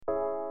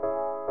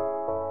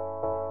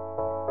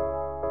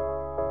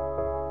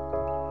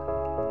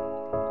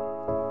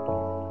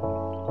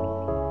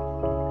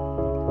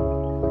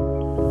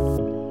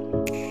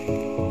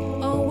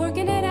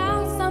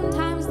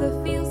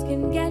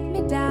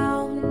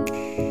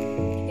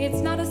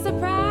It's not a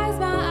surprise,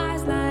 my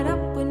eyes light up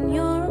when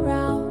you're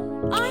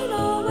around. I'm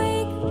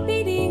awake,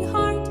 beating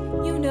heart,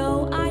 you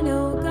know, I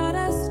know,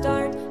 gotta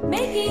start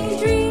making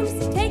dreams,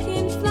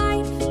 taking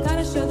flight,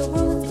 gotta show the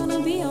world it's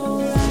gonna be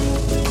alright.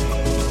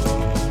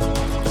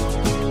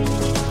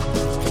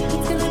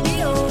 It's gonna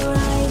be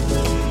alright.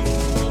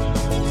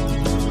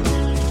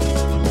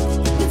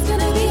 It's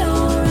gonna be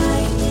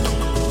alright.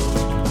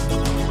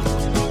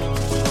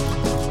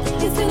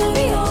 It's gonna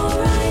be alright.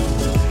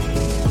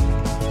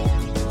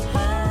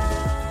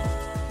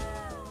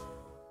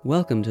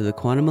 Welcome to the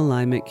Quantum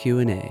Alignment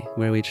Q&A,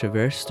 where we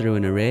traverse through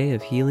an array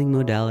of healing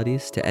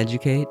modalities to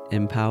educate,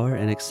 empower,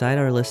 and excite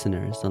our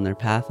listeners on their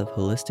path of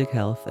holistic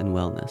health and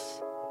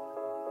wellness.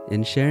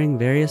 In sharing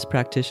various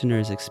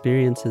practitioners'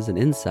 experiences and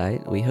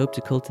insight, we hope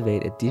to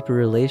cultivate a deeper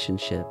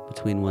relationship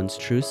between one's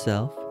true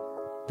self,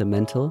 the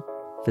mental,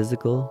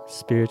 physical,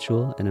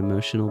 spiritual, and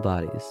emotional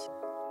bodies.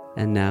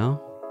 And now,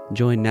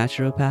 join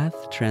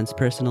naturopath,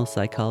 transpersonal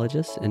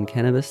psychologist, and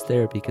cannabis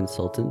therapy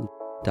consultant,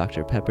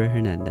 Dr. Pepper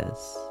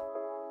Hernandez.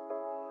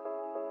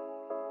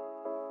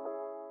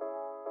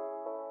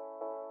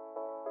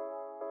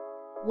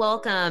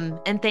 Welcome,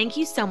 and thank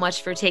you so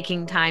much for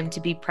taking time to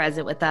be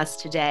present with us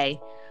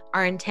today.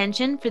 Our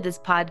intention for this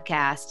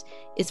podcast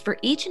is for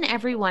each and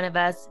every one of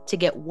us to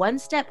get one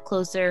step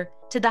closer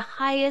to the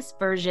highest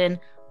version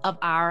of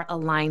our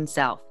aligned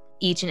self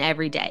each and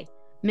every day,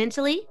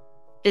 mentally,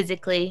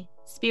 physically,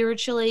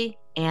 spiritually,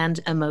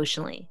 and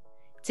emotionally.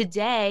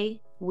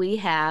 Today, we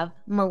have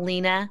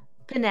Melina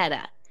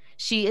Panetta.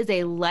 She is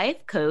a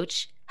life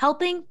coach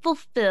helping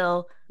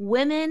fulfill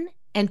women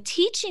and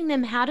teaching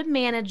them how to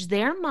manage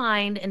their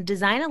mind and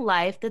design a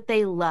life that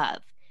they love.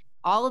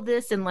 All of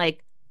this in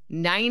like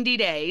 90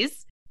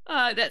 days.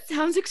 That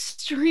sounds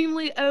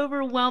extremely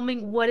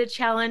overwhelming. What a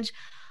challenge.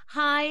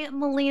 Hi,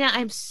 Melina.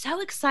 I'm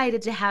so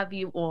excited to have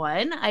you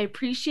on. I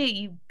appreciate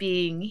you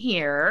being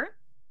here.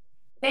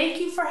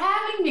 Thank you for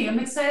having me. I'm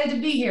excited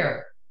to be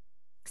here.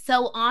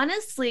 So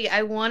honestly,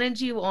 I wanted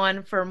you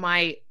on for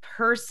my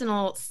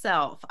personal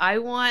self. I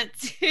want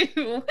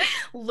to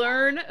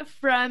learn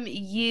from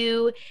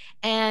you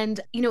and,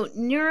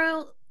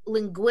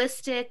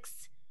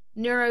 neuro-linguistics,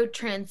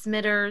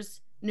 neurotransmitters,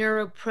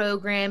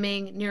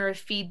 neuroprogramming,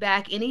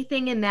 neurofeedback,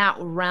 anything in that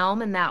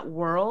realm, in that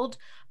world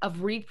of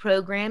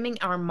reprogramming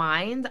our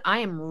mind, I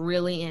am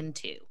really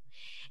into.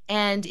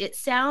 And it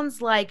sounds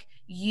like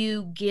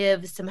you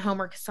give some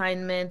homework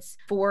assignments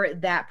for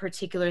that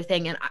particular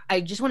thing. And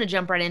I just want to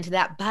jump right into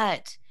that,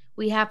 but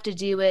we have to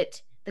do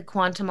it the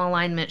Quantum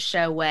Alignment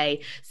Show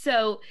way.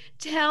 So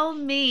tell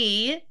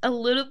me a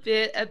little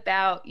bit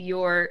about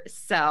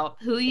yourself,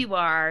 who you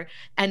are,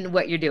 and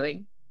what you're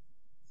doing.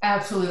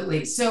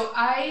 Absolutely. So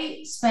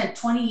I spent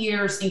 20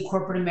 years in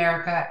corporate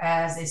America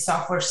as a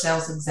software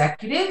sales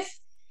executive.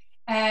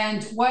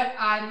 And what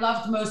I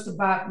loved most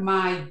about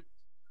my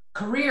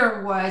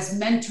career was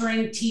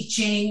mentoring,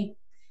 teaching,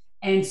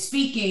 and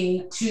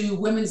speaking to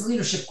women's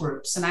leadership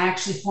groups. And I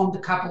actually formed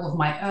a couple of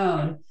my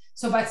own.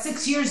 So about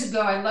 6 years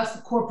ago, I left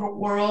the corporate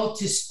world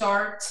to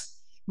start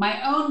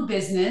my own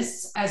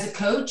business as a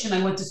coach. And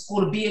I went to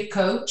school to be a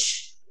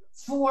coach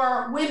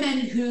for women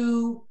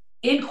who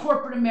in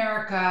corporate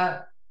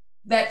America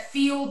that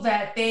feel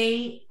that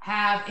they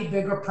have a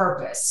bigger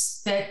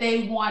purpose, that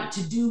they want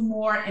to do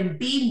more and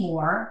be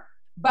more,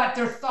 but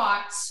their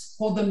thoughts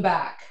hold them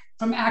back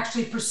from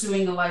actually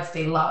pursuing a life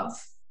they love.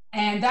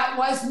 And that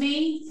was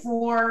me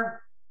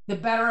for the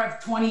better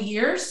of 20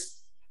 years,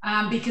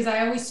 because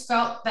I always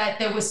felt that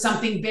there was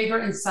something bigger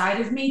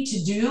inside of me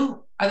to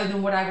do other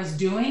than what I was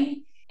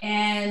doing.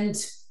 And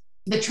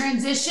the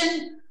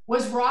transition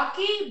was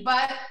rocky,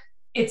 but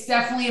it's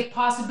definitely a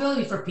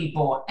possibility for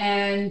people.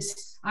 And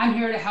I'm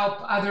here to help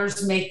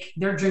others make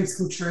their dreams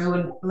come true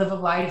and live a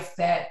life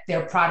that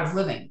they're proud of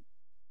living.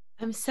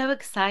 I'm so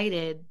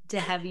excited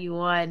to have you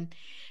on.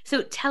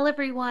 So tell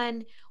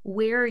everyone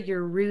where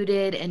you're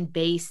rooted and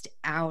based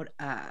out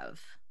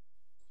of.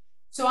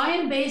 So I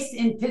am based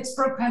in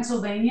Pittsburgh,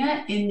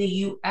 Pennsylvania in the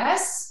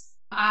US.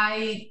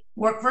 I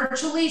work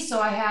virtually, so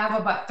I have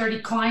about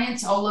 30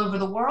 clients all over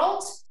the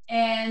world,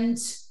 and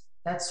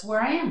that's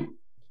where I am.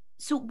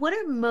 So what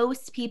are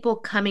most people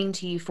coming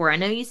to you for? I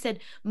know you said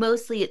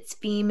mostly it's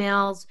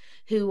females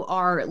who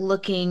are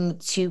looking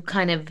to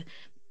kind of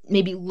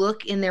maybe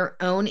look in their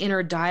own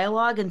inner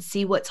dialogue and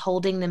see what's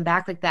holding them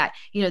back, like that,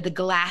 the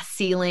glass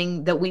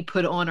ceiling that we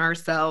put on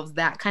ourselves,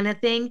 that kind of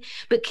thing.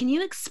 But can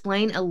you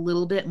explain a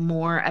little bit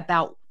more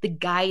about the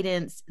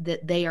guidance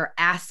that they are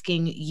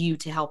asking you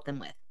to help them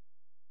with?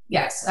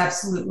 Yes,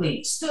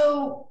 absolutely.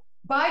 So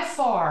by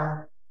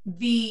far,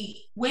 the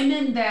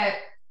women that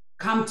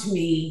come to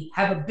me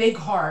have a big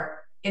heart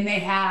and they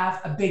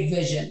have a big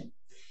vision.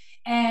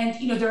 And,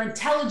 they're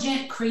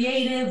intelligent,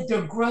 creative,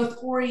 they're growth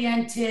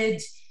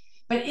oriented,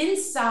 but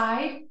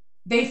inside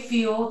they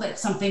feel that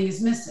something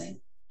is missing.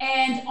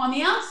 And on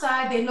the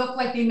outside, they look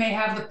like they may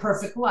have the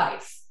perfect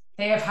life.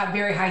 They have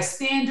very high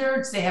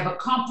standards, they have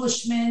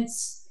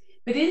accomplishments,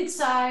 but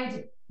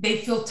inside they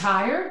feel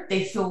tired,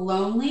 they feel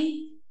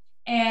lonely,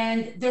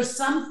 and there's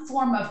some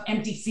form of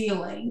empty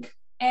feeling.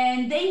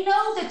 And they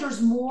know that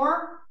there's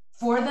more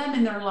for them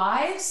in their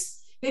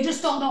lives. They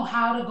just don't know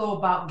how to go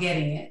about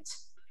getting it.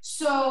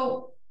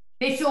 So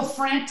they feel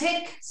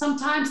frantic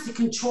sometimes to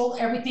control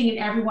everything and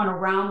everyone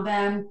around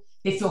them.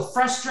 They feel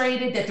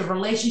frustrated that the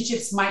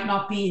relationships might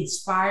not be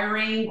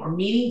inspiring or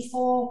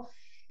meaningful.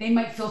 They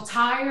might feel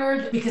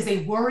tired because they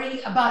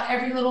worry about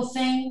every little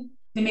thing.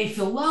 They may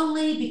feel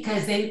lonely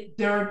because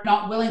they're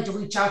not willing to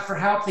reach out for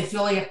help. They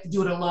feel they have to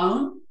do it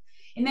alone.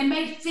 And they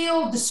may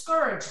feel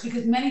discouraged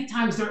because many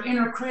times their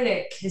inner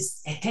critic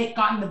has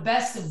gotten the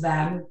best of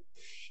them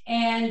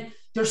and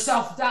their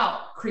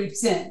self-doubt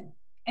creeps in.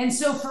 And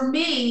so for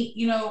me,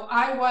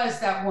 I was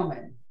that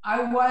woman.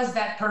 I was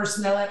that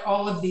person that let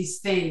all of these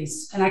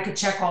things, and I could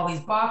check all these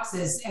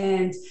boxes.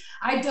 And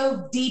I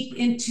dove deep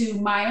into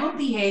my own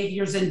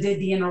behaviors and did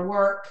the inner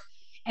work.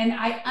 And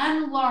I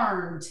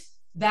unlearned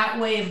that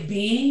way of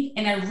being,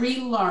 and I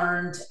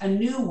relearned a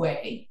new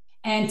way.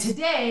 And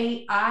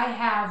today I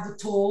have the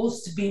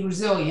tools to be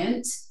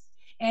resilient,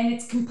 and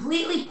it's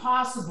completely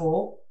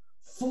possible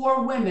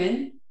for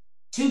women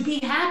to be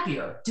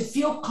happier, to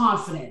feel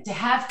confident, to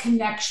have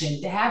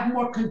connection, to have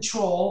more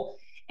control,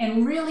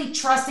 and really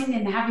trusting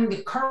and having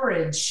the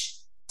courage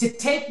to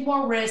take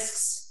more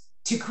risks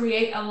to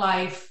create a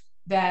life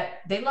that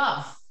they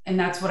love. And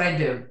that's what I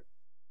do.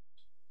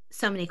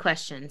 So many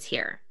questions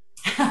here.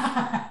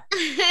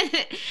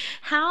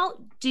 How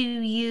do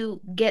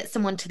you get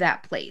someone to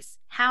that place?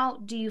 How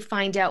do you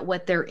find out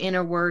what their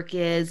inner work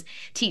is,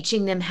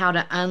 teaching them how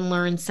to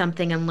unlearn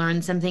something and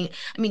learn something?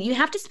 I mean, you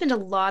have to spend a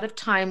lot of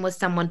time with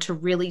someone to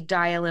really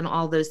dial in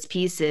all those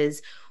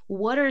pieces.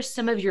 What are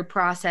some of your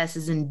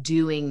processes in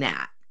doing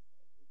that?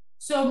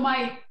 So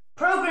my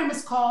program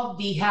is called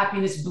the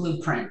Happiness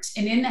Blueprint.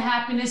 And in the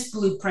Happiness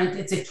Blueprint,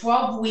 it's a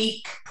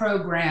 12-week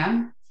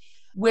program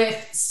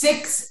with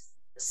 6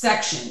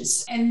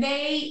 sections. And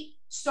they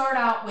start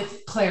out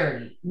with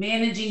clarity,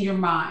 managing your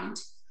mind.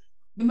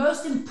 The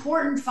most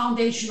important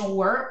foundational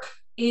work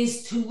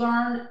is to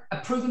learn a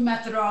proven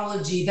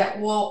methodology that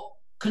will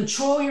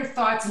control your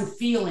thoughts and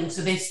feelings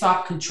so they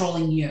stop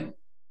controlling you.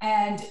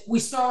 And we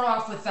start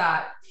off with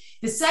that.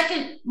 The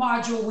second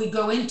module we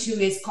go into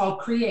is called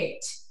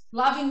Create,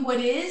 loving what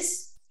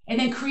is, and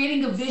then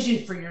creating a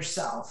vision for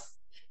yourself.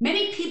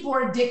 Many people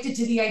are addicted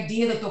to the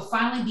idea that they'll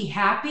finally be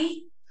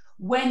happy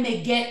when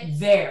they get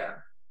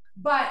there.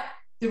 But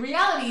the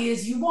reality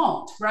is you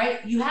won't,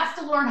 right? You have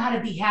to learn how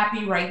to be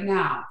happy right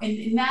now. And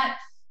in that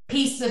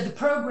piece of the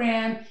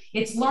program,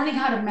 it's learning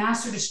how to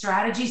master the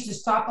strategies to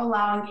stop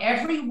allowing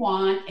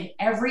everyone and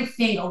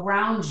everything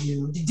around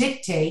you to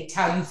dictate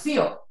how you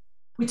feel.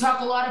 We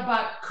talk a lot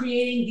about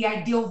creating the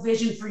ideal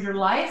vision for your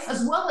life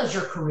as well as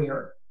your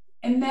career.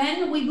 And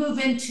then we move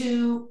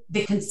into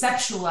the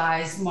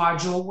conceptualize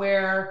module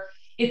where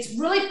it's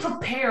really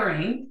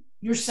preparing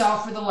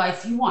yourself for the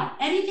life you want.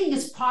 Anything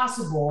is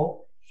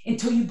possible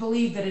until you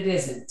believe that it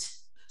isn't.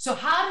 So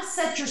how to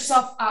set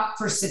yourself up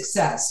for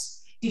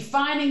success,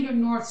 defining your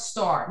North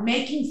Star,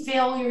 making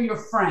failure your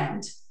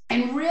friend,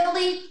 and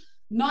really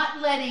not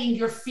letting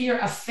your fear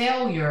of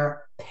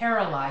failure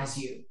paralyze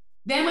you.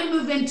 Then we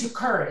move into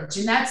courage,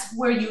 and that's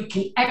where you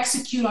can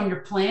execute on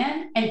your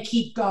plan and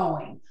keep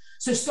going.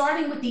 So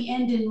starting with the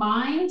end in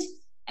mind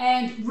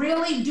and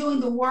really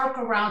doing the work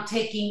around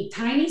taking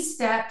tiny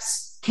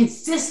steps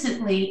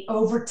consistently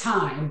over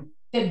time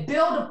that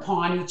build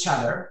upon each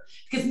other.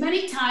 Because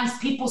many times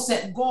people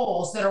set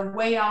goals that are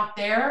way out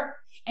there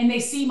and they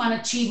seem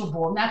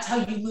unachievable. And that's how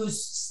you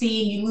lose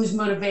steam, you lose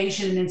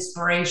motivation and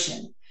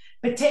inspiration.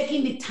 But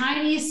taking the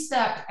tiniest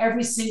step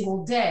every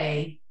single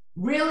day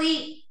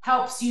really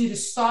helps you to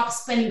stop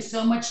spending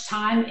so much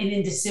time in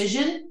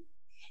indecision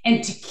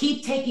and to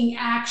keep taking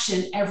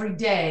action every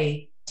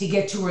day to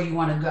get to where you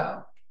want to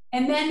go.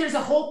 And then there's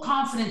a whole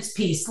confidence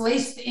piece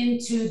laced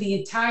into the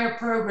entire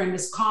program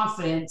is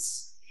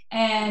confidence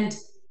and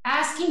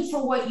asking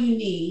for what you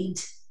need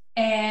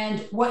and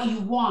what you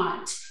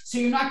want so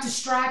you're not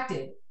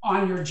distracted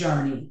on your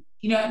journey.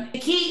 The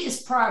key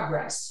is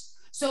progress.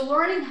 So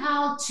learning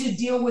how to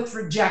deal with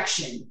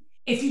rejection.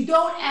 If you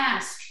don't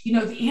ask,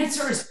 the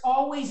answer is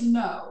always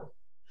no.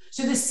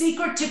 So the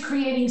secret to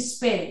creating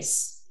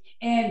space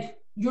and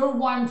your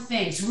one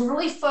thing. So we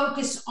really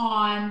focus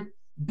on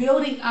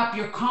building up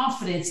your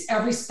confidence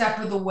every step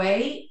of the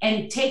way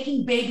and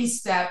taking baby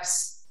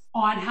steps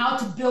on how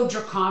to build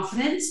your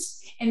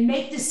confidence and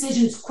make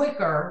decisions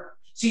quicker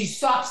so you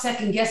stop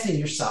second guessing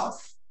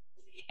yourself.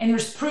 And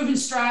there's proven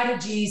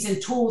strategies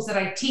and tools that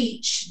I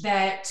teach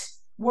that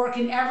work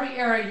in every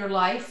area of your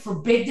life for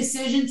big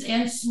decisions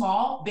and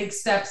small, big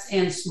steps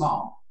and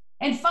small.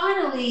 And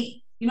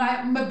finally,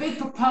 I'm a big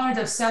proponent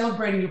of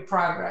celebrating your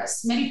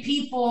progress. Many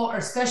people,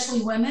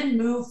 especially women,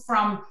 move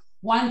from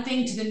one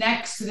thing to the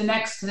next, to the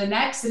next, to the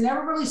next, and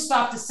never really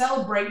stop to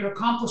celebrate your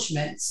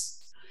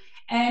accomplishments.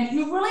 And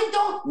you really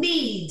don't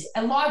need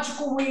a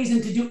logical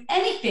reason to do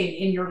anything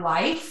in your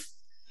life.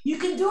 You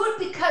can do it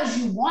because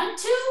you want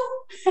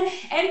to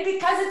and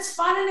because it's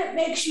fun and it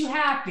makes you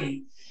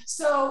happy.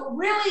 So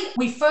really,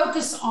 we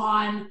focus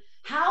on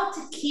how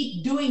to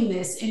keep doing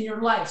this in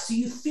your life so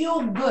you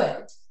feel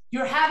good.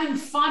 you're having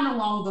fun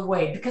along the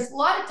way, because a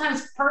lot of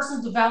times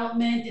personal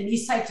development and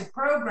these types of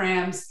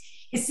programs,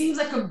 it seems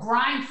like a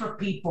grind for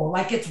people,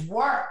 like it's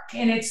work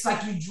and it's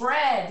like you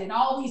dread and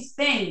all these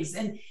things.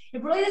 And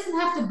it really doesn't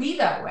have to be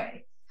that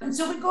way. And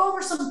so we go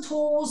over some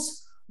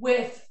tools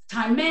with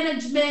time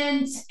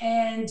management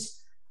and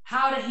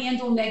how to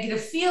handle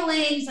negative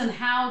feelings and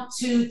how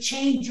to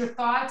change your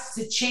thoughts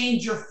to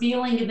change your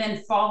feeling and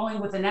then following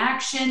with an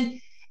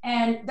action.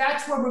 And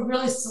that's where we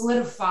really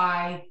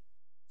solidify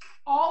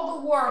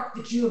all the work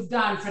that you have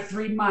done for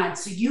 3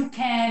 months so you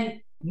can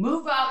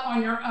move out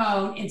on your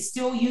own and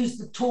still use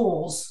the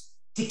tools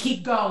to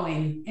keep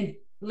going and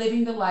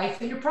living the life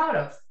that you're proud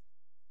of.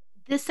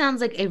 This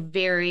sounds like a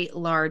very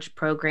large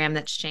program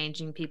that's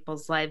changing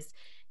people's lives.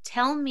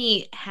 Tell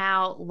me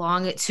how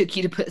long it took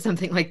you to put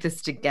something like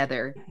this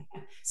together.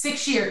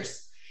 6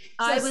 years.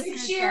 So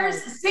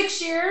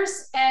 6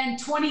 years and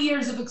 20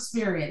 years of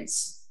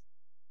experience.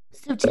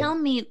 So tell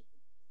me,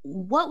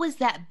 what was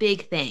that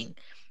big thing?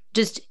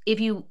 Just if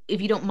you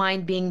don't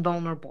mind being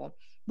vulnerable,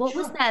 what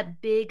was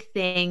that big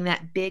thing,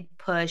 that big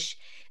push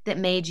that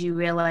made you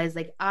realize,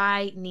 like,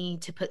 I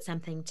need to put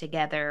something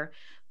together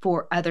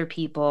for other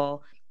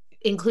people,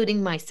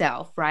 including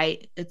myself,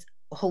 right? It's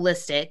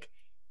holistic,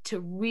 to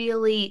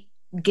really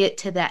get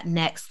to that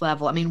next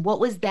level. I mean, what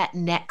was that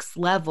next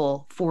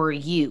level for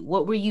you?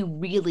 What were you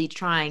really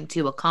trying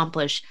to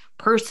accomplish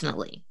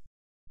personally?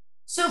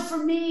 So for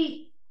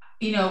me,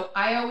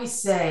 I always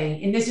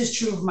say, and this is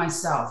true of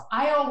myself,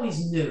 I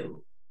always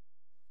knew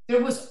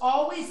there was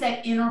always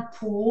that inner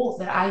pull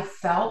that I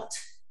felt.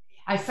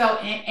 I felt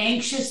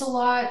anxious a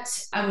lot.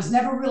 I was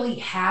never really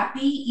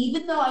happy,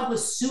 even though I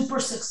was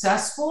super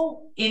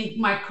successful in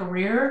my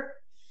career.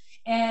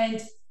 And,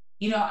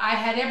 I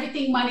had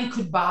everything money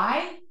could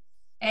buy.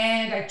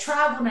 And I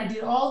traveled and I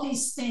did all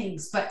these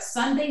things. But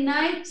Sunday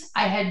night,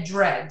 I had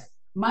dread.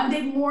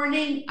 Monday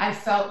morning, I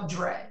felt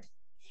dread.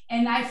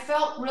 And I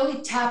felt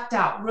really tapped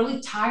out, really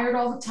tired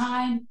all the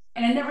time.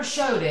 And I never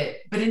showed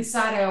it, but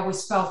inside I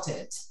always felt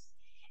it.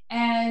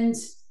 And,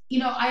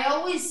 I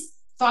always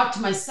thought to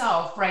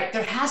myself, right,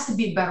 there has to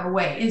be a better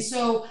way. And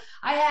so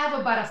I have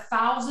about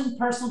 1,000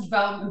 personal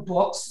development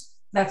books.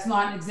 That's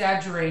not an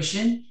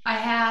exaggeration. I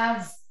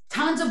have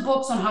tons of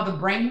books on how the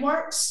brain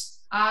works.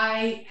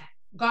 I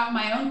got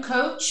my own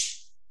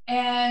coach.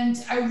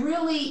 And I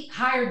really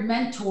hired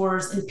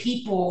mentors and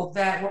people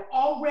that were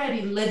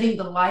already living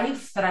the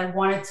life that I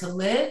wanted to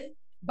live.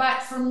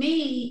 But for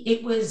me,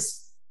 it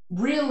was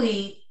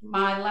really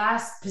my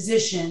last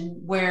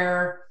position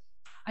where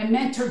I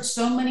mentored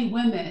so many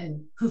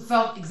women who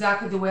felt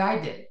exactly the way I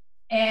did.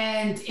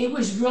 And it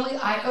was really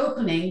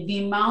eye-opening,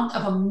 the amount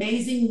of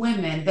amazing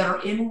women that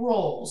are in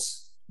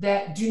roles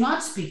that do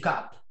not speak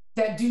up,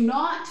 that do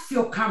not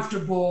feel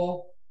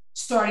comfortable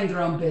starting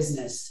their own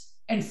business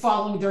and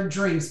following their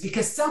dreams,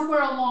 because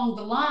somewhere along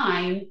the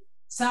line,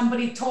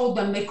 somebody told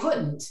them they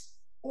couldn't,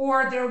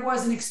 or there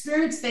was an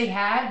experience they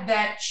had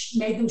that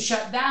made them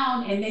shut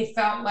down and they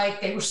felt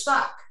like they were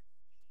stuck.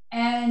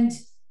 And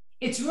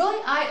it's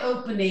really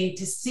eye-opening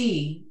to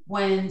see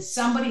when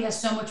somebody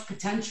has so much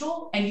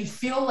potential and you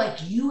feel like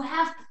you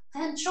have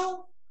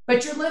potential,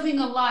 but you're living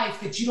a life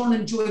that you don't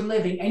enjoy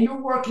living and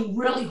you're working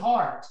really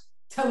hard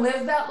to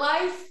live that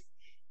life,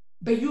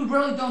 but you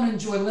really don't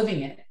enjoy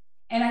living it.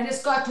 And I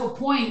just got to a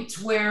point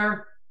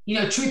where,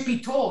 truth be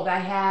told, I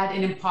had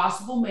an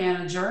impossible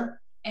manager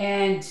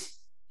and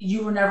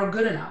you were never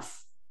good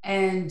enough.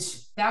 And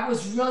that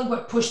was really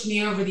what pushed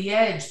me over the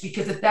edge,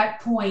 because at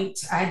that point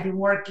I had been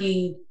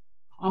working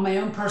on my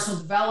own personal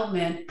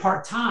development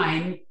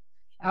part-time.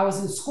 I was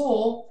in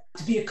school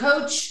to be a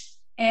coach.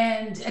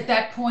 And at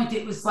that point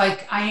it was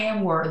like, I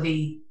am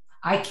worthy.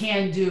 I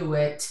can do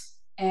it.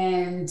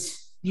 And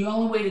the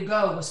only way to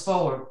go was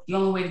forward. The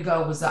only way to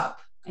go was up.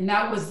 And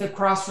that was the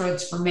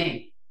crossroads for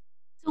me.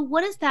 So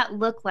what does that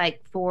look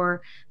like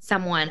for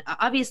someone?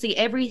 Obviously,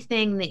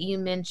 everything that you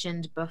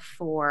mentioned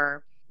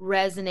before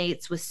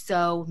resonates with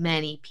so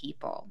many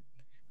people,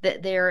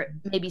 that they're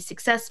maybe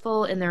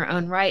successful in their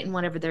own right in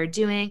whatever they're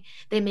doing.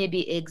 They may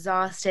be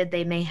exhausted.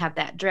 They may have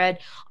that dread.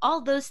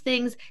 All those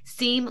things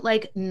seem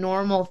like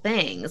normal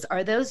things.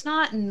 Are those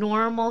not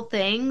normal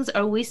things?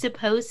 Are we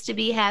supposed to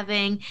be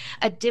having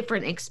a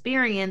different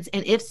experience?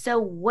 And if so,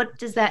 what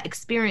does that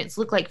experience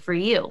look like for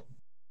you?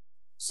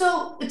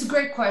 So it's a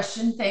great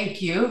question. Thank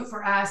you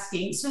for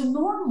asking. So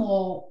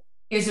normal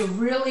is a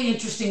really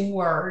interesting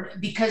word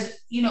because,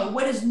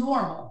 what is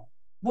normal?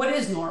 What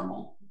is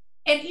normal?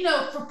 And,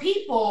 for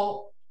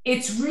people,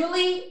 it's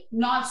really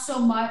not so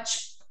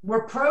much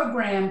we're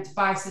programmed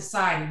by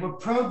society. We're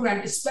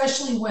programmed,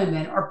 especially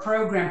women are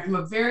programmed from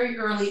a very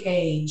early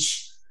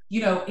age.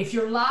 If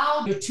you're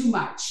loud, you're too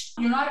much.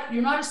 You're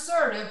not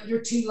assertive,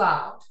 you're too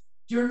loud.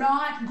 You're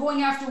not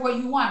going after what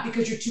you want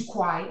because you're too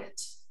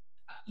quiet.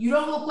 You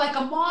don't look like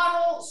a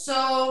model,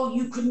 so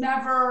you could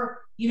never,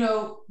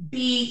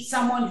 be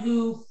someone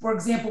who, for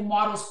example,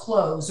 models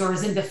clothes or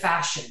is into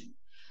fashion.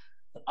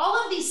 All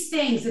of these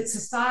things that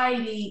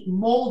society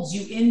molds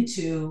you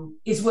into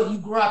is what you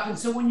grew up. And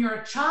so when you're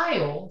a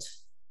child,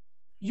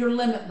 you're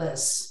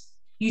limitless.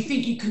 you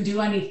think you can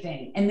do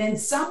anything. And then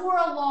somewhere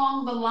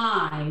along the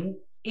line,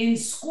 in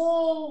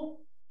school,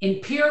 in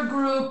peer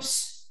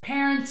groups,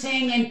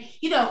 parenting, and,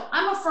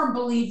 I'm a firm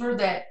believer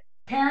that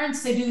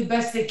parents, they do the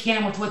best they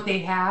can with what they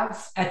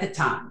have at the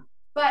time.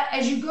 But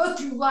as you go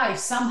through life,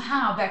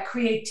 somehow that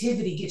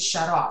creativity gets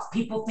shut off.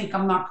 People think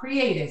I'm not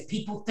creative.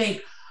 People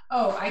think,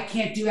 oh, I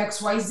can't do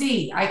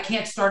XYZ. I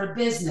can't start a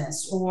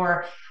business,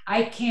 or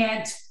I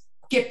can't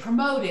get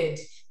promoted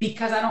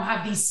because I don't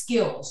have these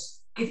skills.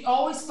 It's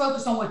always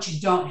focused on what you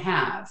don't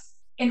have.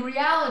 In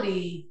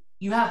reality,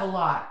 you have a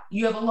lot.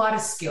 You have a lot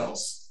of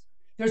skills.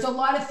 There's a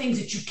lot of things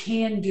that you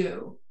can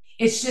do.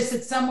 It's just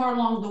that somewhere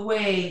along the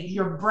way,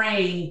 your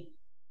brain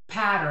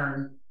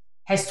pattern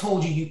has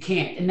told you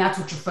can't, and that's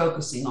what you're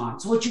focusing on.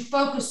 So what you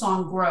focus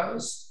on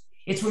grows.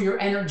 It's where your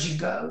energy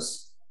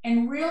goes.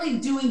 And really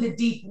doing the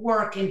deep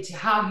work into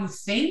how you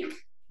think,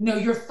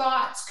 your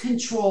thoughts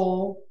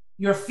control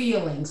your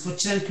feelings,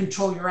 which then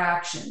control your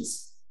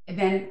actions and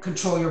then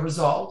control your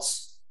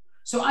results.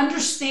 So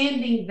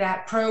understanding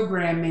that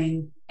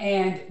programming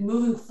and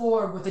moving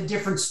forward with a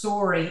different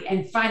story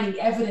and finding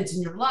evidence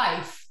in your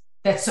life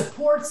that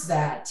supports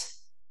that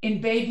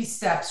in baby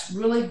steps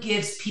really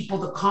gives people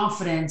the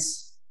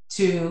confidence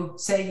to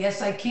say,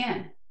 yes, I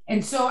can.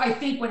 And so I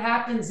think what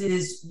happens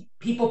is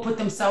people put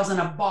themselves in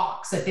a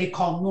box that they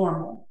call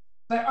normal.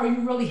 But are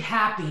you really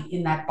happy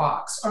in that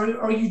box?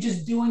 Or are you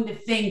just doing the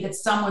thing that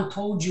someone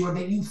told you or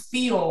that you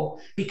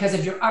feel because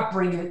of your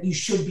upbringing that you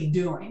should be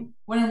doing?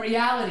 When in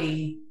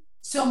reality,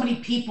 so many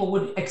people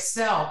would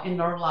excel in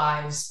their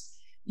lives,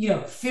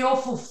 feel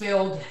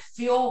fulfilled,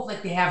 feel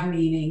like they have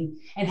meaning,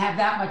 and have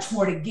that much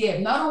more to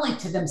give, not only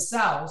to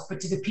themselves, but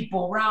to the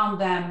people around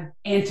them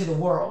and to the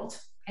world,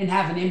 and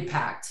have an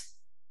impact.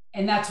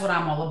 And that's what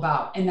I'm all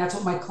about. And that's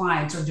what my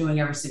clients are doing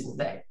every single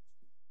day.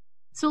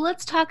 So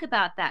let's talk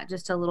about that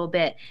just a little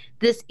bit.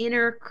 This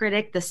inner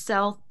critic, the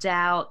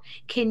self-doubt.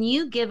 Can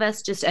you give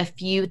us just a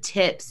few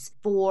tips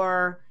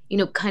for,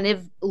 kind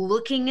of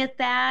looking at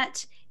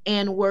that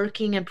and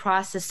working and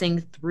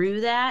processing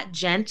through that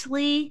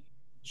gently?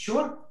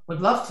 Sure,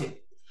 would love to.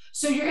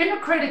 So your inner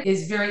critic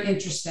is very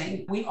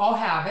interesting. We all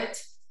have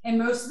it. And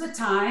most of the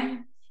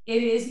time,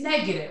 it is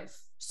negative.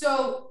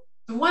 So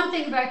the one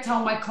thing that I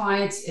tell my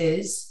clients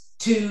is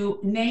to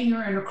name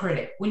your inner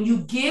critic. When you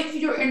give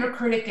your inner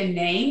critic a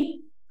name,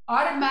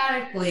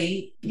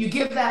 automatically you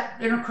give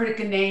that inner critic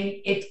a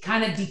name, it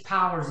kind of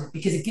depowers it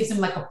because it gives them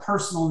like a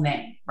personal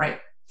name, right?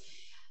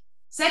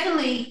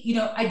 Secondly,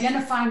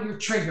 identifying your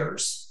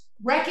triggers,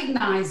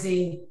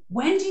 recognizing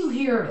when do you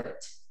hear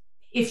it?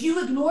 If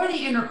you ignore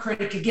the inner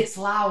critic, it gets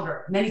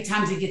louder. Many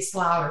times it gets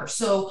louder.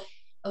 So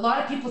a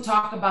lot of people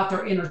talk about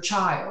their inner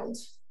child,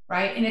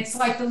 right? And it's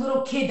like the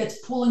little kid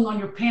that's pulling on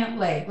your pant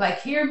leg,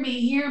 like, hear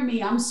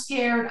me, I'm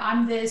scared,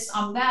 I'm this,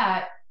 I'm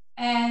that.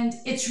 And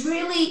it's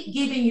really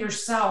giving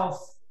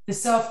yourself the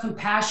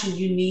self-compassion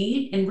you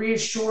need and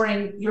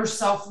reassuring your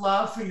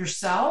self-love for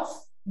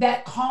yourself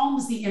that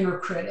calms the inner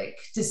critic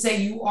to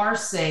say you are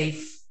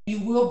safe, you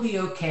will be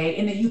okay,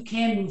 and that you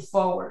can move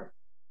forward.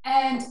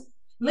 And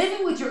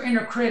living with your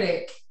inner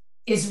critic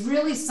is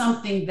really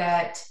something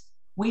that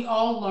we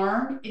all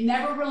learn. It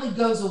never really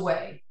goes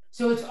away.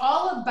 So it's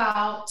all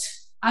about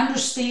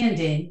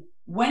understanding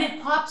when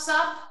it pops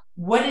up,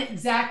 what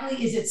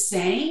exactly is it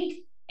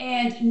saying,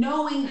 and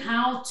knowing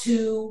how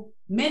to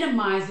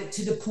minimize it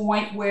to the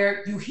point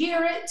where you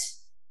hear it,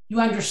 you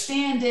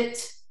understand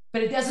it,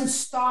 but it doesn't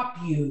stop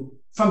you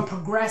from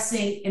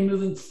progressing and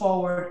moving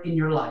forward in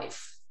your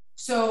life.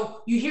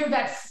 So you hear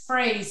that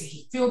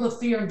phrase, feel the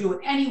fear and do it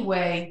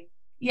anyway.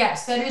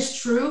 Yes, that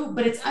is true,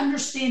 but it's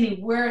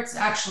understanding where it's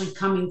actually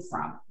coming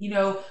from.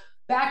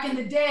 Back in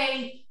the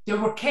day, there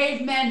were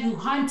cavemen who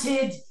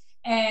hunted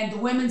and the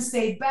women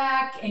stayed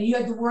back and you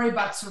had to worry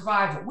about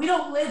survival. We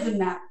don't live in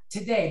that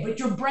today, but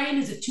your brain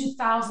is a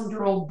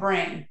 2,000-year-old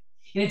brain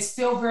and it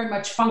still very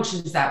much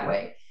functions that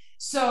way.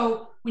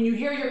 So when you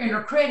hear your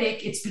inner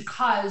critic, it's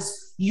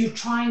because you're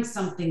trying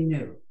something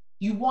new.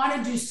 You want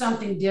to do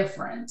something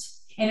different.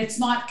 And it's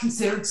not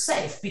considered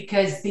safe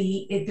because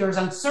there's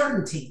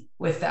uncertainty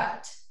with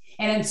that.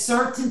 And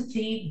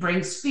uncertainty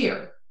brings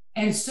fear.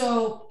 And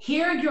so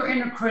hearing your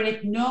inner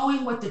critic,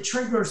 knowing what the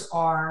triggers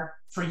are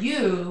for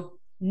you,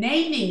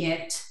 naming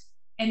it,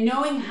 and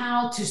knowing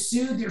how to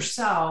soothe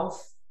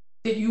yourself,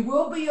 that you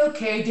will be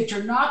okay, that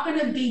you're not going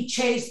to be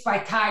chased by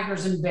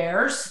tigers and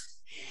bears,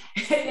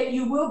 that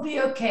you will be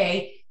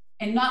okay,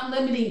 and not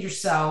limiting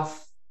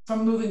yourself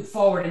from moving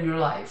forward in your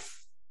life.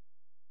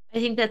 I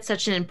think that's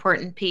such an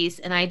important piece.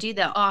 And I do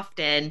that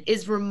often,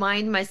 is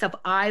remind myself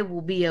I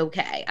will be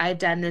okay. I've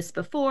done this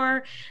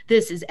before.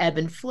 This is ebb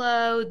and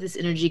flow. This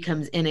energy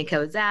comes in and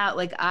goes out.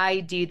 Like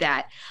I do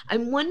that.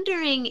 I'm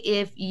wondering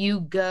if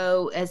you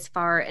go as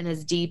far and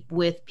as deep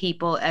with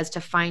people as to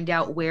find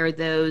out where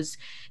those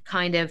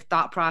kind of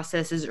thought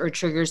processes or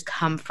triggers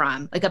come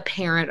from, like a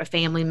parent, a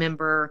family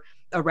member,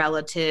 a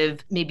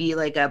relative, maybe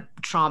like a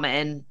trauma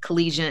and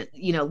collegiate,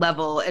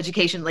 level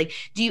education? Like,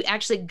 do you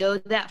actually go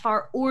that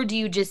far, or do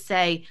you just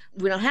say,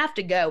 we don't have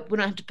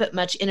to put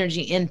much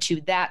energy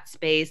into that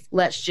space.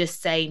 Let's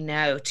just say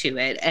no to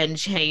it and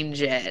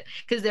change it?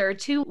 Because there are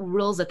two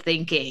rules of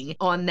thinking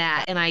on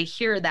that. And I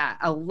hear that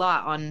a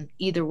lot on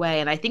either way.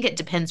 And I think it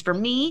depends. For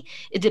me,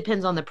 it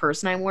depends on the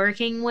person I'm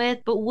working with.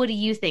 But what do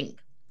you think?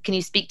 Can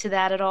you speak to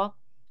that at all?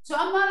 So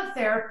I'm not a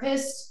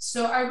therapist,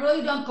 so I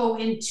really don't go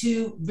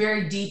into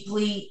very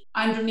deeply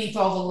underneath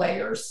all the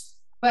layers.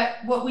 But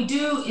what we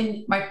do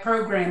in my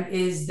program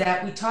is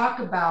that we talk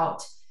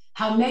about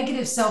how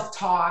negative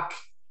self-talk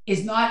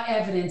is not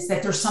evidence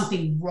that there's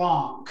something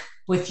wrong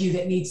with you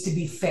that needs to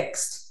be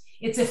fixed.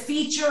 It's a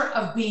feature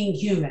of being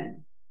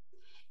human.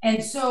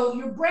 And so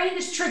your brain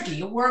is tricky.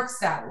 It works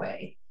that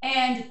way.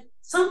 And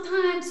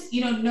sometimes,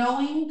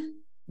 knowing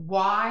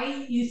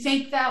why you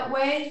think that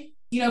way,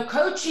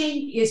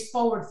 coaching is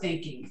forward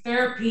thinking.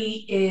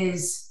 Therapy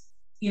is,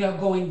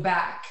 going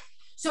back.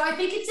 So I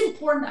think it's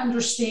important to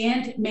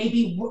understand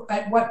maybe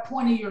at what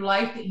point in your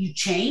life that you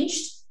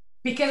changed,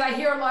 because I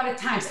hear a lot of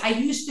times, I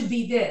used to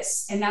be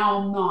this and now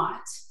I'm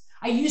not.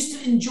 I used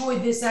to enjoy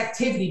this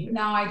activity, but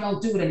now I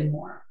don't do it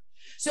anymore.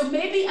 So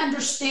maybe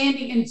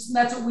understanding, and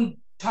that's what we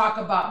talk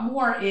about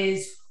more,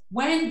 is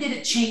when did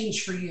it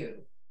change for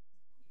you?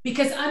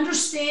 Because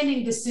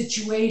understanding the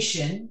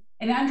situation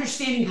and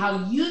understanding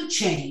how you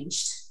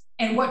changed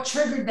and what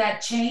triggered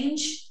that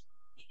change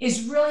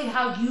is really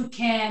how you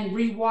can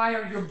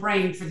rewire your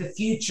brain for the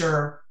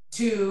future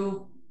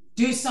to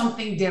do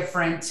something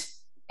different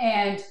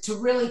and to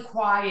really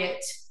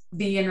quiet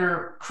the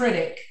inner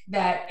critic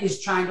that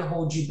is trying to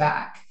hold you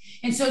back.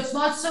 And so it's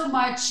not so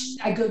much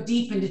I go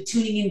deep into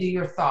tuning into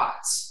your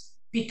thoughts,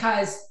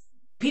 because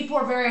people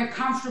are very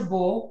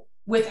uncomfortable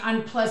with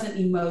unpleasant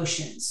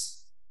emotions.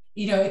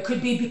 It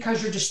could be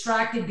because you're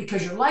distracted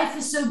because your life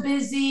is so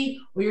busy,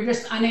 or you're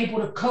just unable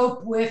to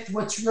cope with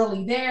what's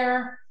really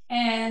there.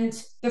 And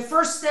the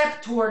first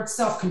step towards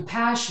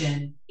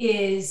self-compassion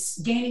is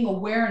gaining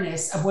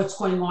awareness of what's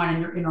going on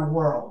in your inner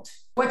world.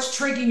 What's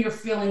triggering your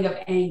feeling of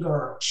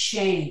anger,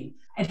 shame,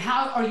 and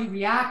how are you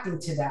reacting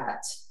to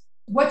that?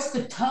 What's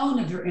the tone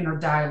of your inner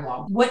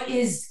dialogue? What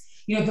is,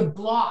 the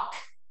block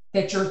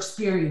that you're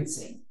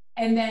experiencing?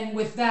 And then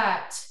with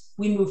that,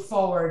 we move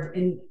forward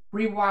in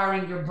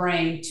rewiring your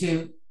brain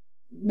to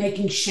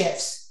making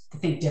shifts to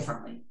think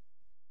differently.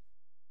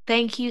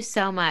 Thank you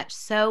so much.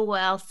 So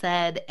well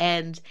said.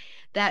 And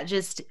that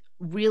just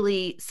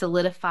really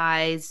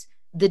solidifies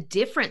the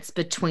difference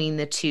between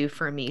the two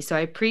for me. So I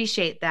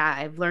appreciate that.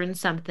 I've learned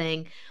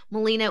something.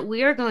 Melina,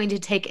 we are going to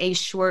take a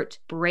short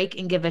break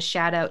and give a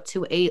shout out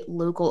to a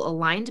local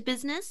aligned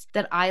business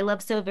that I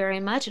love so very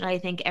much. And I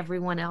think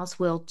everyone else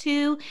will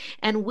too.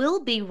 And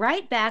we'll be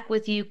right back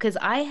with you because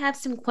I have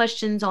some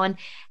questions on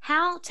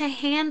how to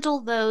handle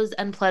those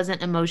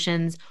unpleasant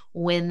emotions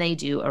when they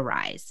do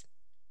arise.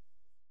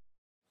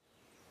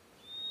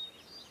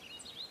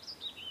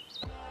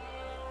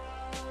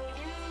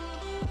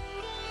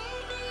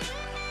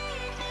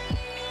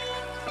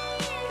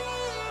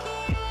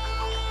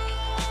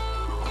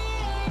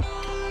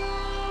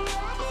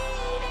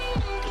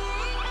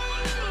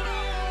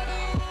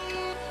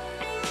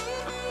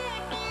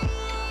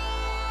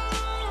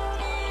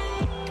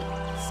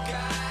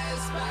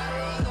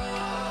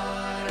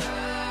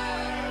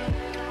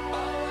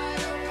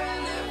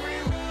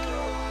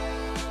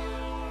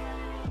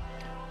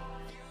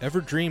 Ever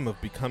dream of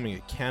becoming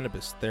a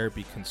cannabis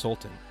therapy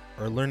consultant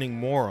or learning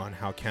more on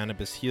how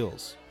cannabis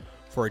heals?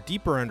 For a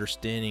deeper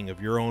understanding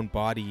of your own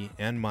body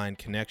and mind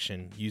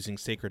connection using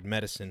sacred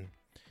medicine,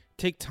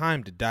 take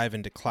time to dive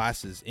into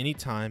classes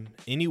anytime,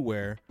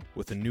 anywhere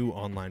with a new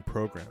online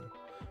program.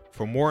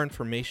 For more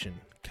information,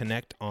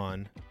 connect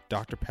on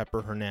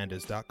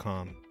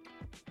drpepperhernandez.com.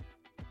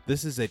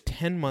 This is a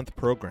 10-month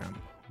program,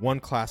 one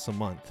class a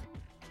month.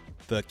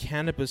 The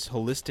Cannabis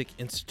Holistic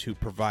Institute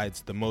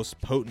provides the most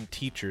potent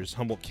teachers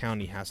Humboldt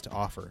County has to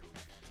offer.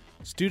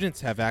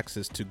 Students have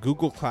access to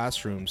Google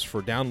Classrooms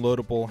for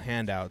downloadable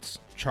handouts,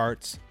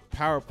 charts,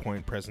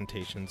 PowerPoint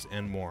presentations,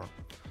 and more.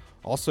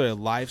 Also a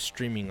live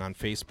streaming on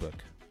Facebook,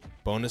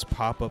 bonus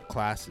pop-up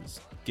classes,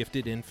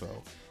 gifted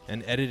info,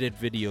 and edited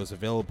videos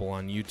available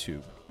on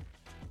YouTube.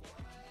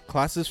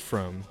 Classes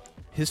from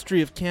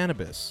History of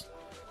Cannabis,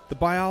 the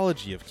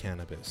Biology of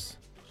Cannabis,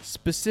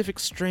 Specific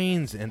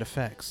Strains and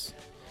Effects,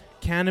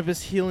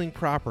 Cannabis Healing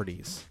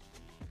Properties,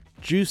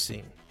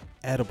 Juicing,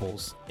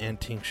 Edibles, and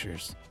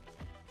Tinctures,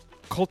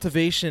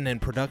 Cultivation and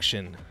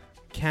Production,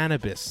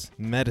 Cannabis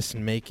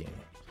Medicine Making,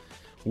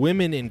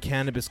 Women in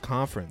Cannabis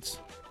Conference,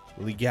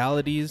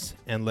 Legalities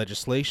and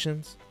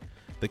Legislations,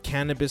 the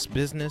Cannabis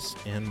Business,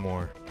 and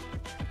more.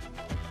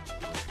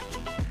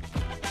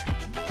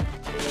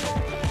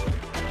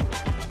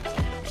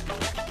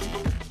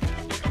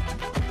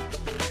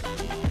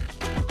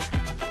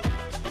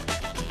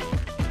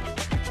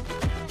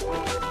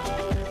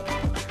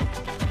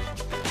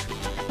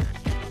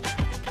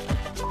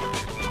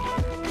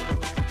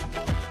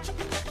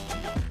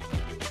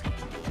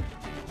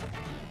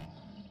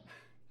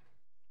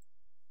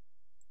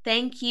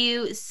 Thank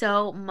you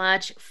so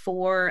much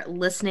for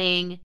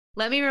listening.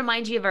 Let me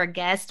remind you of our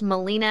guest,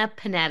 Melina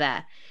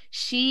Panetta.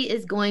 She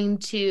is going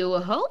to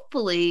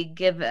hopefully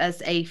give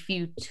us a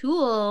few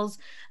tools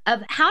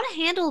of how to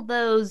handle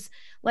those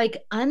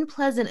like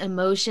unpleasant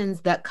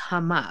emotions that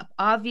come up.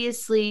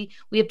 Obviously,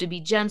 we have to be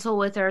gentle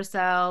with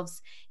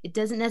ourselves. It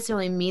doesn't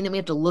necessarily mean that we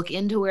have to look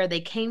into where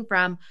they came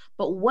from,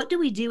 but what do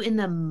we do in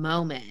the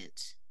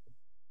moment?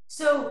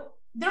 So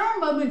there are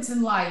moments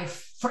in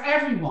life for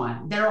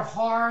everyone that are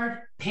hard,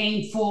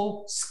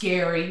 painful,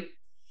 scary.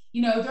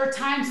 There are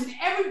times when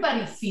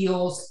everybody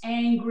feels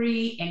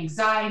angry,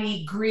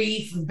 anxiety,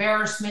 grief,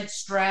 embarrassment,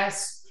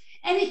 stress,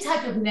 any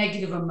type of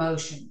negative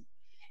emotion.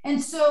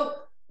 And so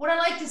what I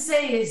like to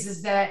say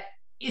is that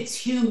it's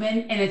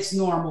human and it's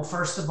normal,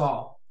 first of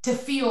all, to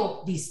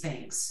feel these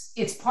things.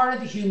 It's part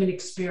of the human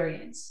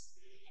experience.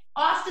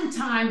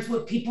 Oftentimes,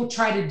 what people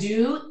try to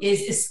do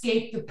is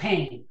escape the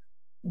pain,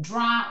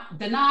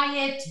 deny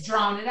it,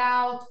 drown it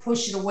out,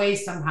 push it away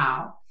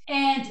somehow.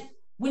 And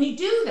when you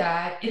do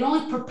that, it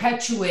only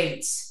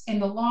perpetuates in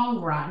the long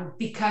run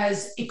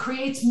because it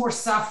creates more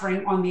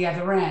suffering on the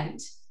other end.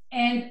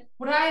 And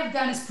what I have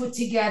done is put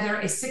together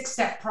a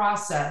 6-step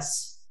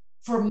process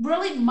for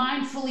really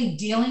mindfully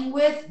dealing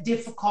with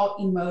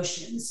difficult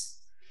emotions,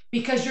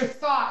 because your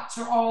thoughts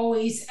are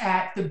always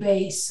at the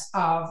base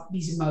of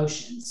these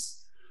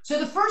emotions. So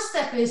the first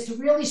step is to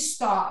really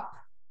stop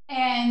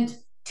and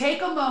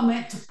take a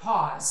moment to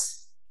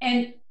pause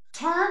and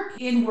turn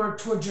inward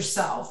towards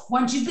yourself.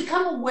 Once you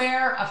become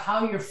aware of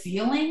how you're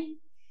feeling,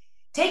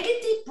 take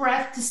a deep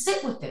breath to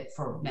sit with it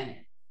for a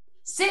minute.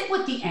 Sit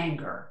with the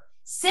anger,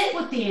 sit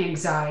with the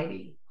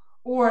anxiety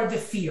or the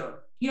fear.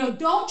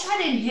 Don't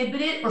try to inhibit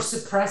it or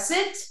suppress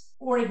it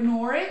or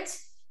ignore it.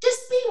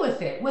 Just be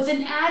with it with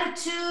an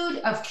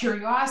attitude of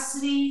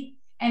curiosity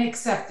and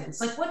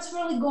acceptance. Like, what's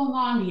really going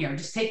on here?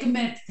 Just take a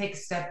minute to take a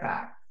step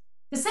back.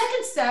 The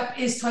second step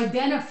is to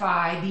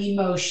identify the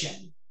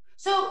emotion.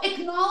 So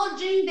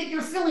acknowledging that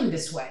you're feeling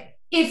this way.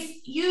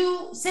 If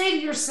you say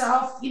to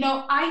yourself,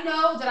 I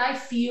know that I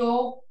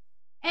feel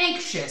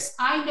anxious.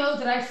 I know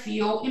that I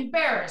feel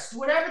embarrassed,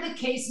 whatever the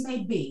case may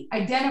be,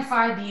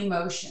 identify the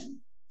emotion.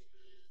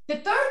 The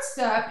third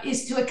step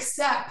is to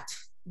accept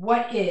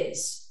what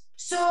is.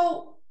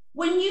 So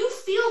when you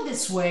feel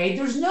this way,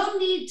 there's no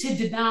need to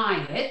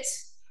deny it.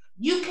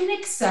 You can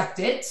accept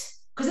it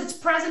because it's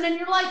present in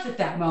your life at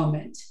that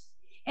moment.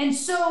 And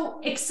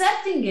so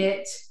accepting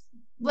it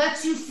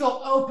lets you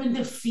feel open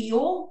to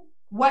feel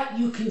what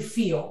you can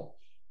feel.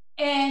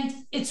 And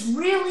it's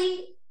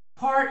really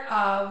part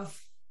of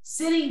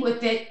sitting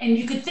with it. And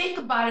you can think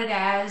about it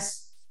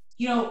as,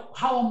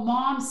 how a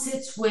mom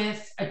sits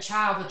with a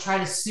child to try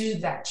to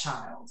soothe that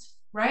child,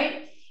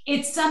 right?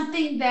 It's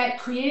something that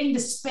creating the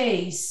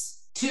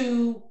space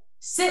to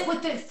sit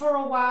with it for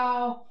a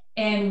while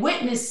and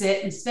witness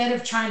it instead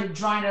of trying to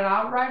drown it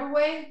out right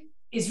away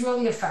is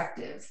really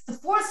effective. The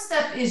fourth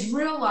step is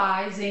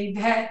realizing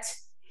that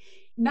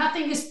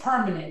nothing is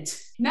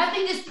permanent.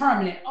 Nothing is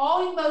permanent.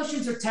 All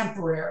emotions are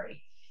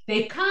temporary.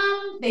 They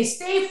come, they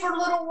stay for a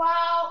little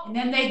while, and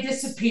then they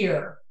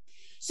disappear.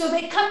 So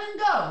they come and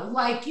go,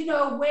 like,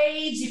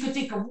 waves. You could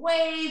think of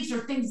waves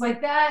or things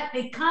like that.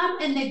 They come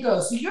and they go.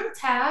 So your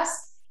task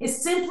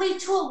is simply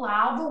to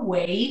allow the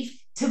wave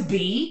to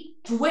be,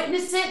 to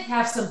witness it,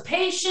 have some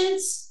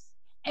patience,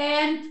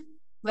 and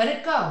let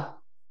it go.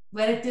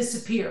 Let it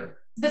disappear.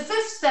 The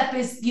fifth step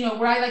is,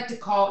 what I like to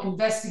call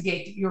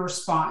investigate your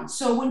response.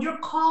 So when you're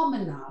calm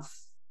enough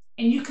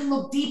and you can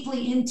look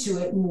deeply into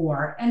it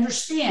more,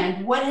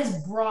 understand what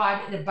has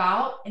brought it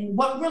about and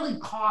what really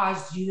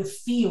caused you to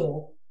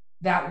feel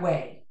that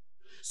way.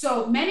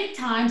 So many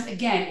times,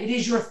 again, it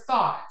is your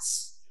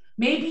thoughts.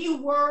 Maybe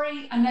you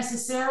worry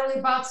unnecessarily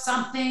about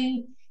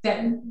something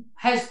that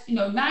has,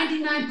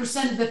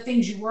 99% of the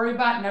things you worry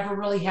about never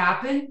really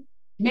happen.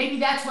 Maybe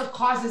that's what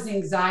causes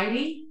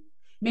anxiety.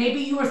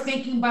 Maybe you were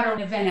thinking about an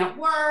event at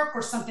work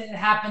or something that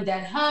happened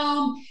at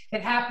home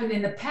that happened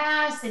in the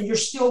past, and you're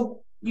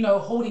still,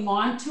 holding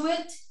on to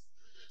it.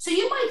 So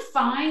you might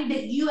find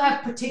that you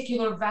have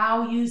particular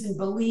values and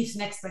beliefs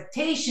and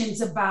expectations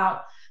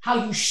about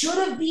how you should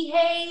have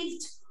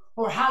behaved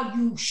or how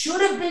you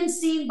should have been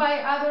seen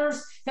by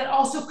others that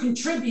also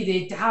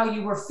contributed to how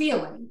you were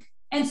feeling.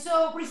 And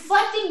so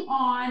reflecting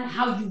on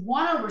how you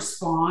want to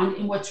respond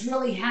and what's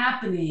really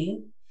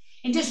happening,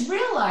 and just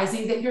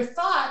realizing that your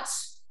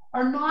thoughts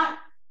are not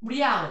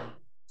reality.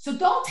 So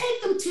don't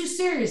take them too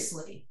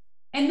seriously.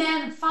 And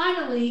then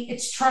finally,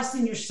 it's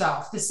trusting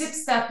yourself. The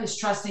sixth step is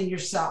trusting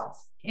yourself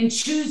and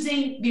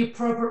choosing the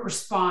appropriate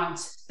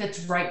response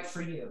that's right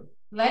for you.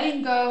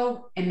 Letting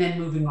go and then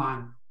moving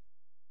on.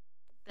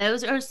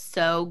 Those are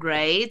so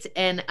great.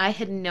 And I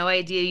had no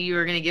idea you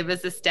were going to give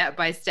us a step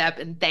by step.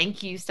 And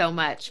thank you so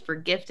much for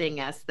gifting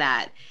us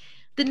that.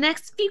 The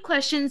next few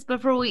questions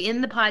before we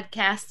end the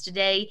podcast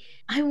today,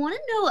 I want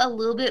to know a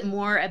little bit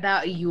more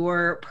about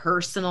your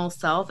personal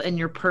self and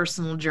your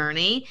personal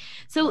journey.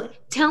 So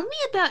tell me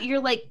about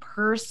your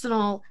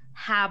personal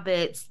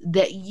habits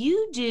that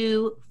you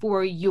do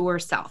for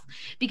yourself?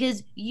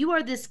 Because you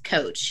are this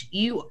coach,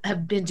 you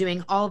have been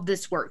doing all of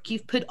this work,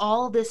 you've put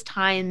all this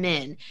time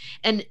in,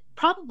 and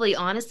probably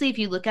honestly, if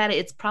you look at it,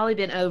 it's probably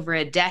been over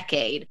a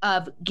decade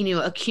of,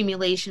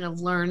 accumulation of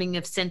learning,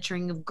 of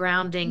centering, of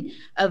grounding,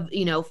 of,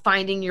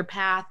 finding your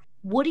path.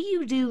 What do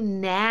you do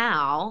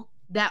now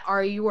that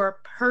are your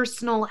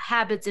personal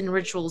habits and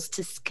rituals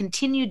to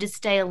continue to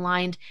stay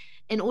aligned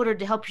in order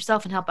to help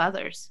yourself and help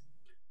others?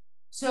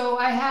 So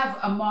I have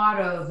a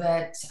motto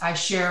that I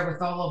share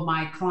with all of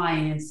my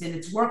clients, and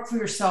it's work for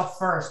yourself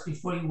first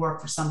before you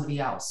work for somebody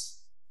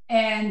else.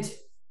 And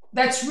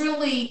that's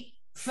really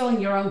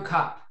filling your own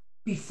cup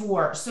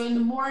before. So in the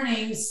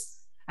mornings,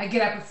 I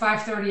get up at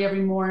 5:30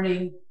 every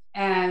morning,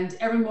 and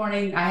every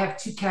morning I have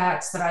 2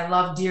 cats that I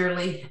love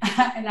dearly,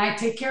 and I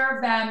take care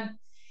of them.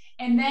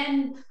 And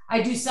then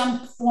I do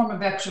some form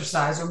of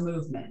exercise or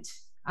movement.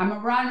 I'm a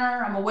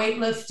runner, I'm a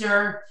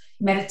weightlifter,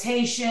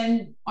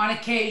 meditation on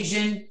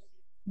occasion.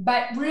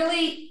 But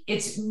really,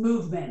 it's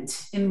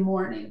movement in the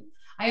morning.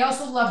 I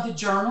also love to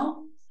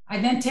journal. I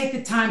then take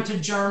the time to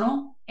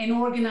journal and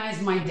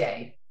organize my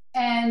day.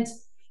 And,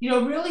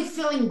 really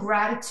feeling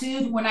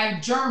gratitude when I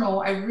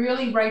journal, I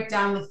really write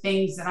down the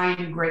things that I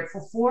am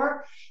grateful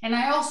for. And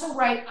I also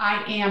write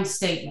I am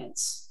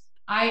statements.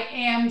 I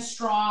am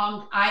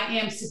strong. I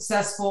am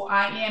successful.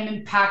 I am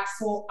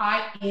impactful.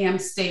 I am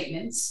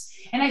statements.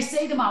 And I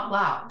say them out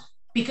loud,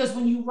 because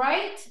when you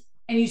write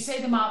and you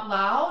say them out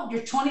loud,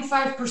 you're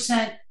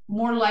 25%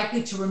 more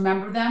likely to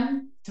remember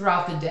them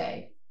throughout the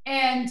day.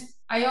 And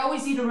I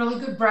always eat a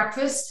really good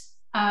breakfast.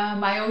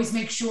 I always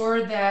make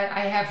sure that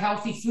I have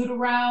healthy food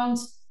around,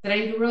 that I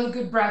eat a really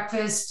good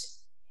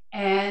breakfast,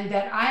 and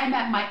that I am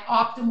at my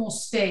optimal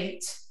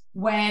state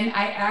when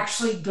I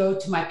actually go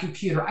to my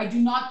computer. I do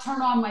not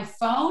turn on my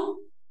phone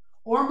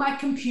or my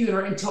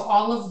computer until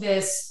all of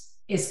this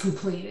is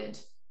completed.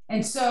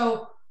 And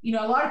so,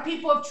 a lot of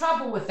people have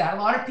trouble with that.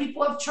 A lot of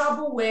people have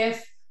trouble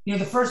with,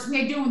 the first thing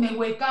they do when they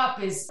wake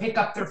up is pick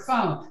up their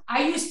phone.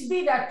 I used to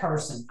be that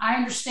person. I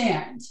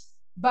understand.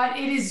 But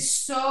it is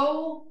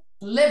so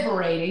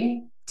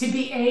liberating to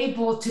be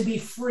able to be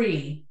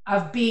free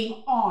of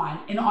being on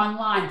and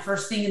online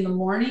first thing in the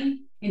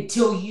morning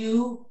until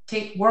you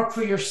work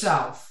for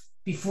yourself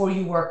before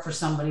you work for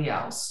somebody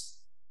else.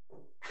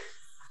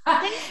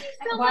 Thank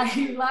you so Why much. are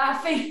you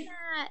laughing?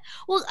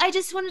 Well, I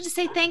just wanted to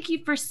say thank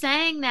you for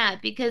saying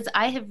that, because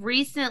I have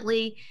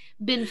recently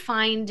been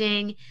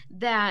finding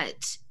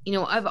that,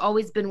 I've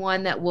always been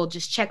one that will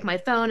just check my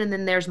phone, and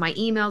then there's my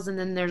emails, and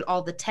then there's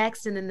all the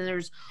text, and then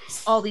there's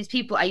all these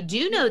people I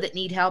do know that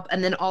need help,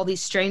 and then all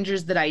these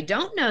strangers that I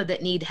don't know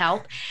that need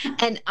help.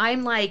 And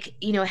I'm like,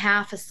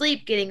 half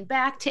asleep, getting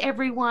back to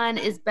everyone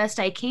as best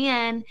I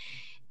can.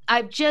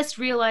 I've just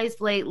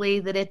realized lately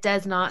that it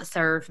does not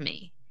serve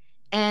me,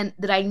 and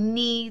that I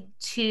need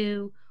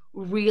to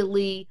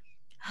really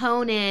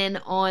hone in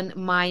on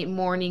my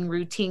morning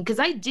routine, because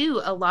I do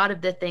a lot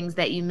of the things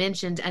that you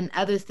mentioned and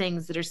other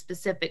things that are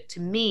specific to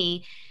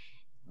me,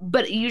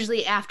 but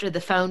usually after the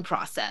phone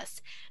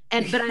process.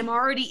 But I'm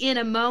already in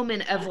a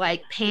moment of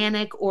like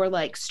panic or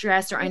like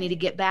stress, or I need to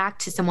get back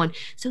to someone.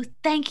 So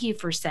thank you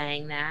for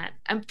saying that.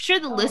 I'm sure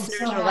the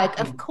listeners are like,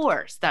 of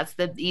course, that's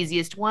the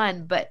easiest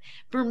one. But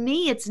for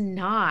me, it's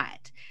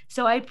not.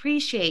 So I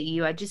appreciate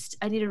you. I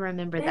need to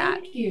remember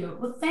that. Thank you.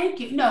 Well, thank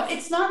you. No,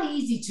 it's not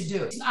easy to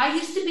do. I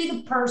used to be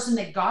the person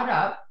that got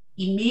up,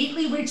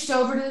 immediately reached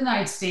over to the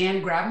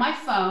nightstand, grabbed my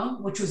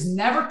phone, which was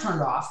never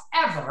turned off,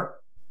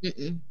 ever.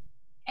 Mm-mm.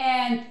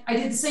 And I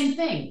did the same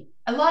thing.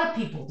 A lot of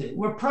people do.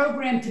 We're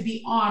programmed to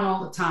be on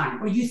all the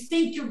time, or you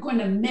think you're going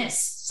to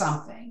miss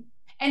something.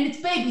 And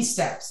it's baby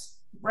steps,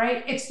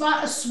 right? It's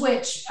not a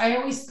switch. I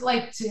always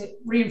like to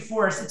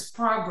reinforce it's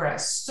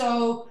progress.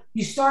 So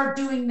you start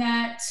doing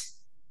that.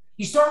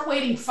 You start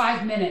waiting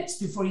 5 minutes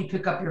before you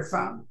pick up your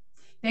phone.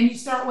 Then you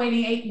start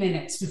waiting 8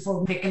 minutes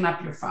before picking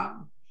up your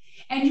phone.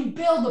 And you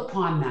build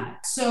upon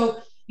that.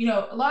 So,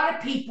 a lot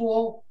of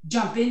people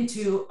jump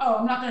into, oh,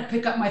 I'm not going to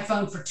pick up my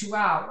phone for 2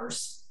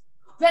 hours.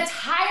 That's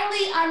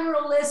highly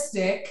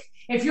unrealistic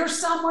if you're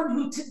someone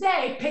who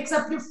today picks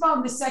up your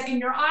phone the second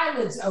your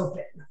eyelids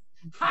open.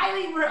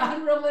 Highly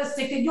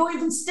unrealistic that you'll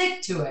even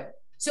stick to it.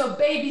 So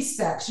baby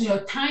steps,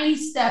 tiny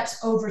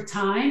steps over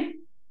time,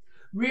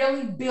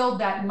 really build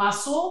that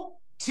muscle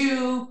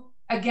to,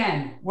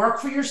 again, work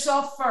for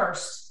yourself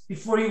first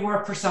before you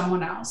work for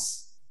someone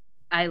else.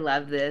 I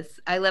love this.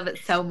 I love it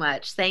so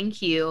much.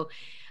 Thank you.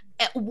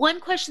 One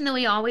question that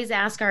we always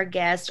ask our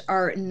guests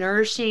are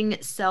nourishing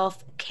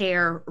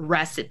self-care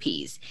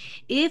recipes.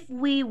 If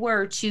we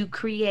were to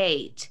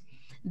create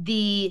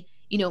the,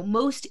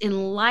 most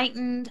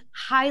enlightened,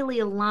 highly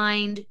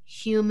aligned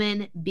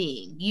human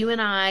being, you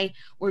and I,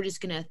 we're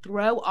just going to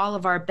throw all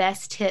of our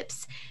best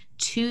tips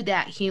to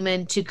that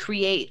human to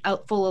create a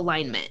full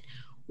alignment.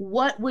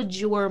 What would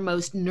your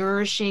most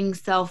nourishing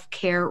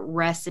self-care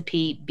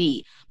recipe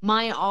be?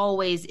 Mine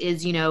always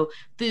is,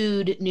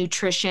 food,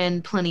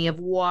 nutrition, plenty of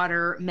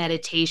water,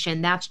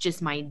 meditation. That's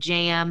just my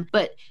jam.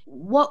 But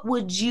what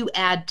would you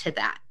add to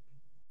that?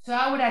 So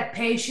I would add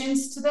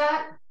patience to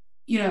that.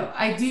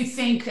 I do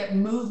think that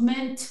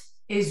movement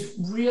is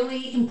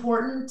really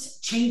important,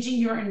 changing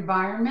your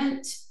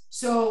environment.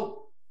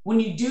 So when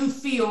you do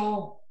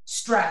feel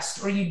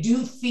stressed or you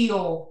do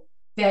feel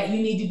that you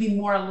need to be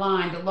more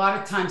aligned, a lot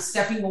of times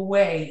stepping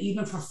away,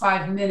 even for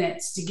 5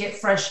 minutes to get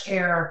fresh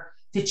air,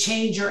 to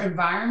change your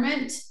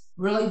environment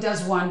really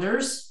does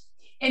wonders.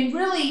 And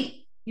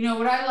really,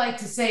 what I like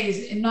to say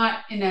is, and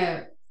not in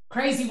a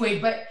crazy way,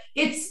 but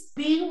it's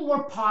being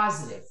more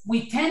positive.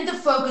 We tend to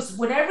focus,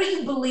 whatever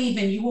you believe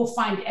in, you will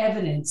find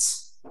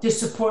evidence to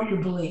support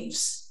your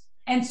beliefs.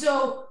 And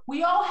so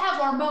we all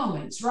have our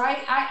moments, right?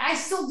 I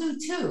still do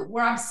too,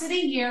 where I'm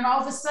sitting here and all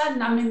of a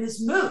sudden I'm in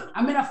this mood.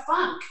 I'm in a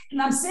funk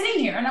and I'm sitting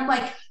here and I'm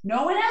like,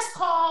 no one has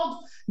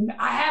called.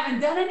 I haven't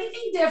done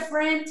anything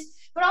different.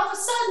 But all of a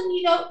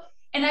sudden,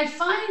 and I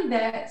find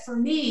that for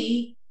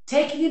me,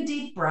 taking a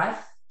deep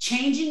breath,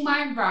 changing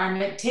my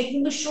environment,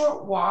 taking a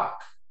short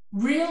walk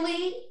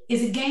really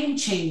is a game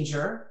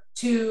changer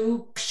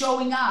to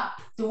showing up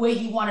the way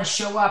you want to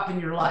show up in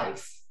your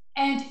life.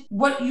 And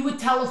what you would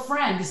tell a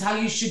friend is how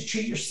you should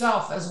treat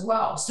yourself as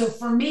well. So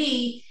for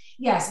me,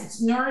 yes,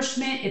 it's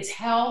nourishment, it's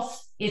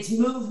health, it's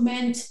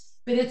movement,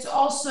 but it's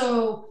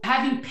also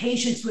having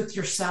patience with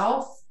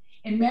yourself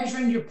and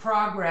measuring your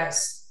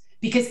progress,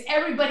 because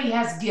everybody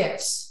has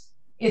gifts.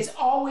 It's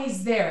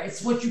always there.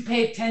 It's what you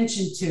pay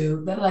attention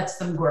to that lets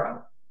them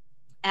grow.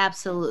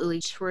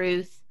 Absolutely.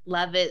 Truth.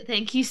 Love it.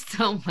 Thank you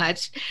so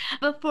much.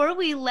 Before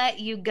we let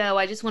you go,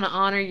 I just want to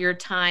honor your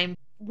time.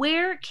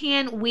 Where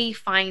can we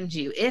find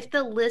you? If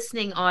the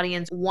listening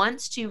audience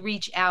wants to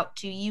reach out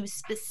to you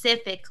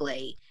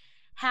specifically,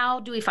 how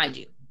do we find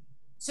you?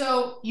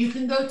 So you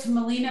can go to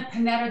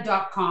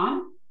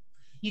melinapanetta.com.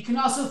 You can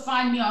also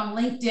find me on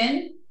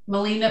LinkedIn,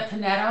 Melina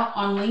Panetta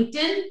on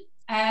LinkedIn,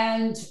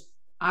 and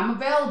I'm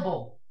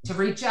available to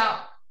reach out.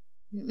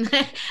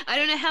 I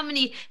don't know how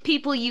many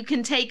people you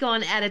can take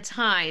on at a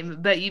time,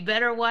 but you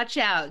better watch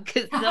out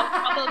because they'll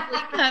probably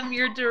come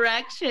your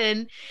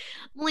direction.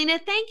 Melina,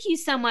 thank you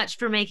so much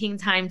for making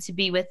time to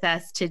be with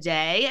us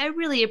today. I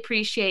really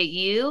appreciate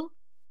you.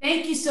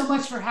 Thank you so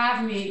much for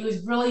having me. It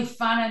was really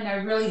fun, and I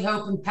really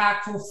hope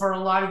impactful for a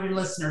lot of your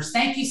listeners.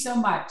 Thank you so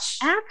much.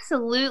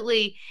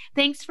 Absolutely.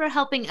 Thanks for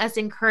helping us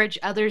encourage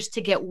others to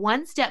get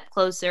one step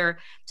closer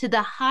to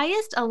the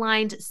highest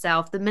aligned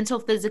self, the mental,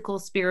 physical,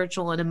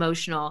 spiritual, and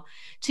emotional.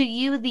 To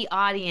you, the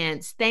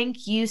audience,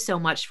 thank you so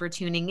much for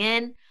tuning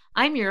in.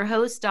 I'm your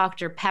host,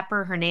 Dr.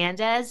 Pepper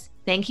Hernandez.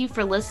 Thank you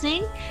for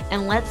listening,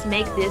 and let's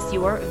make this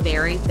your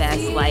very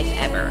best life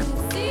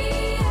ever.